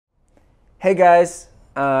Hey guys,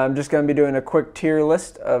 I'm just going to be doing a quick tier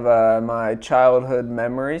list of my childhood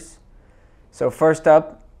memories. So first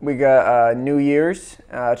up, we got New Year's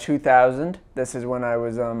 2000. This is when I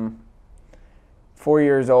was 4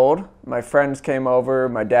 years old. My friends came over.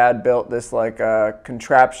 My dad built this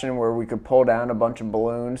contraption where we could pull down a bunch of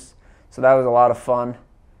balloons. So that was a lot of fun.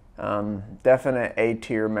 Definite A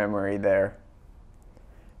tier memory there.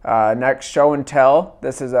 Next, show and tell.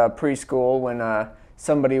 This is preschool when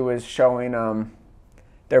somebody was showing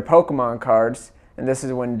their Pokemon cards, and this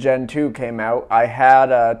is when Gen 2 came out. I had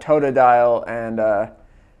Totodile and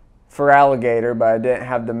Feraligatr, but I didn't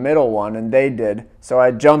have the middle one, and they did. So I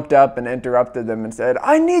jumped up and interrupted them and said,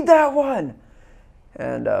 "I need that one!"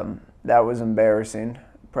 And that was embarrassing.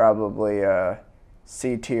 Probably a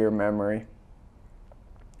C tier memory.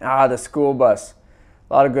 The school bus.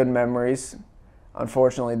 A lot of good memories.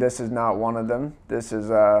 Unfortunately, this is not one of them. This is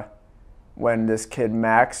when this kid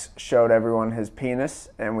Max showed everyone his penis,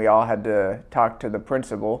 and we all had to talk to the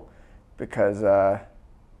principal because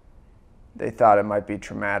they thought it might be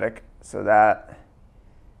traumatic. So that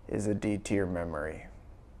is a D tier memory.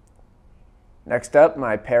 Next up,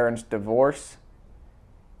 my parents' divorce.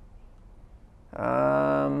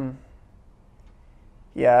 Yeah,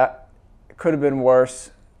 it could have been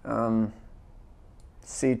worse.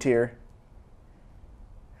 C tier.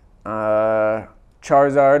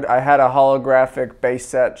 Charizard. I had a holographic base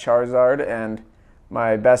set Charizard, and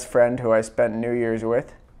my best friend, who I spent New Year's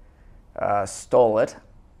with, stole it.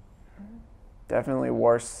 Definitely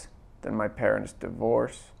worse than my parents'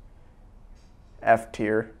 divorce. F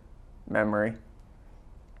tier memory.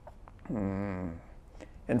 In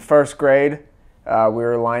first grade, we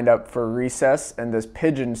were lined up for recess, and this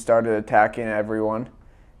pigeon started attacking everyone.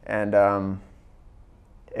 And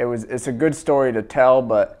it's a good story to tell,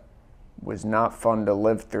 but was not fun to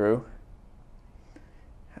live through.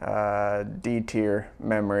 D tier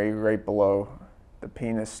memory, right below the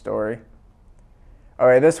penis story. All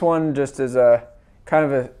right, this one just is a kind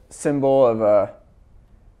of a symbol of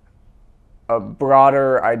a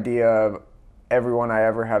broader idea of everyone I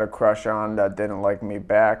ever had a crush on that didn't like me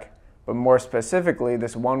back. But more specifically,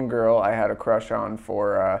 this one girl I had a crush on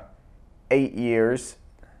for 8 years.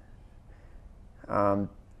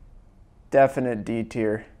 Definite D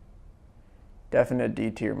tier. Definite D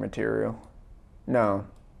tier material. No,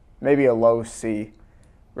 maybe a low C,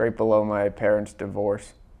 right below my parents'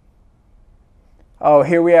 divorce. Oh,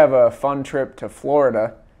 here we have a fun trip to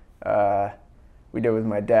Florida. We did with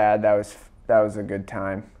my dad. That was a good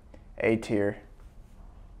time. A tier.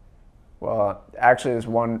 Well, actually,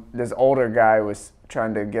 this older guy was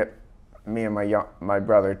trying to get me and my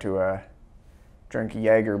brother to drink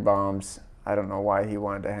Jaeger bombs. I don't know why he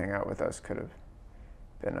wanted to hang out with us. Could have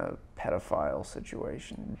been a pedophile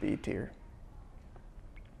situation. B tier.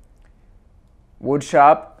 Wood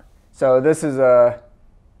shop. So this is a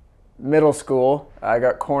middle school. I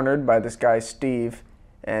got cornered by this guy Steve,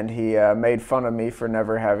 and he made fun of me for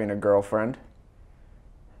never having a girlfriend.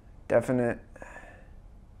 Definite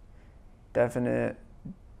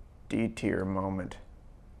D tier moment.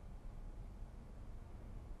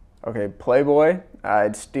 Okay, Playboy.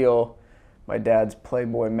 I'd steal my dad's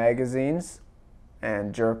Playboy magazines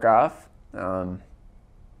and jerk off. I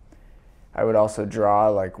would also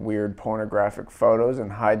draw weird pornographic photos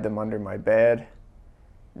and hide them under my bed.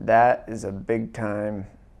 That is a big time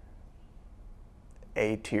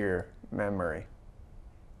A tier memory.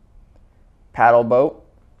 Paddle boat.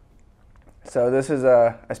 So this is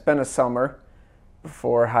I spent a summer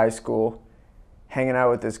before high school hanging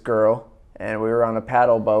out with this girl, and we were on a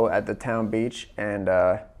paddle boat at the town beach, and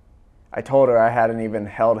I told her I hadn't even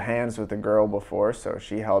held hands with a girl before, so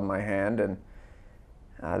she held my hand, and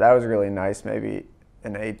that was really nice. Maybe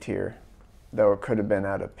an A tier, though it could have been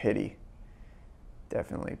out of pity.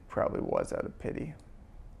 Definitely probably was out of pity.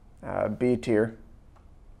 B tier.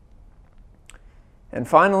 And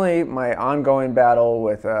finally, my ongoing battle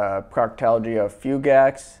with proctalgia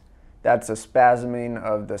fugax. That's a spasming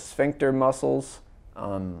of the sphincter muscles.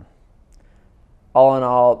 All in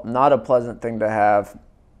all, not a pleasant thing to have.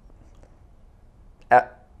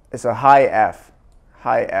 It's a high F.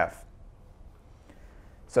 High F.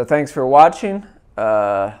 So thanks for watching.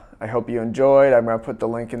 I hope you enjoyed. I'm going to put the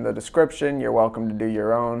link in the description. You're welcome to do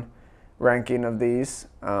your own ranking of these.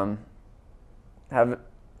 Have a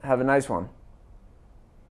nice one.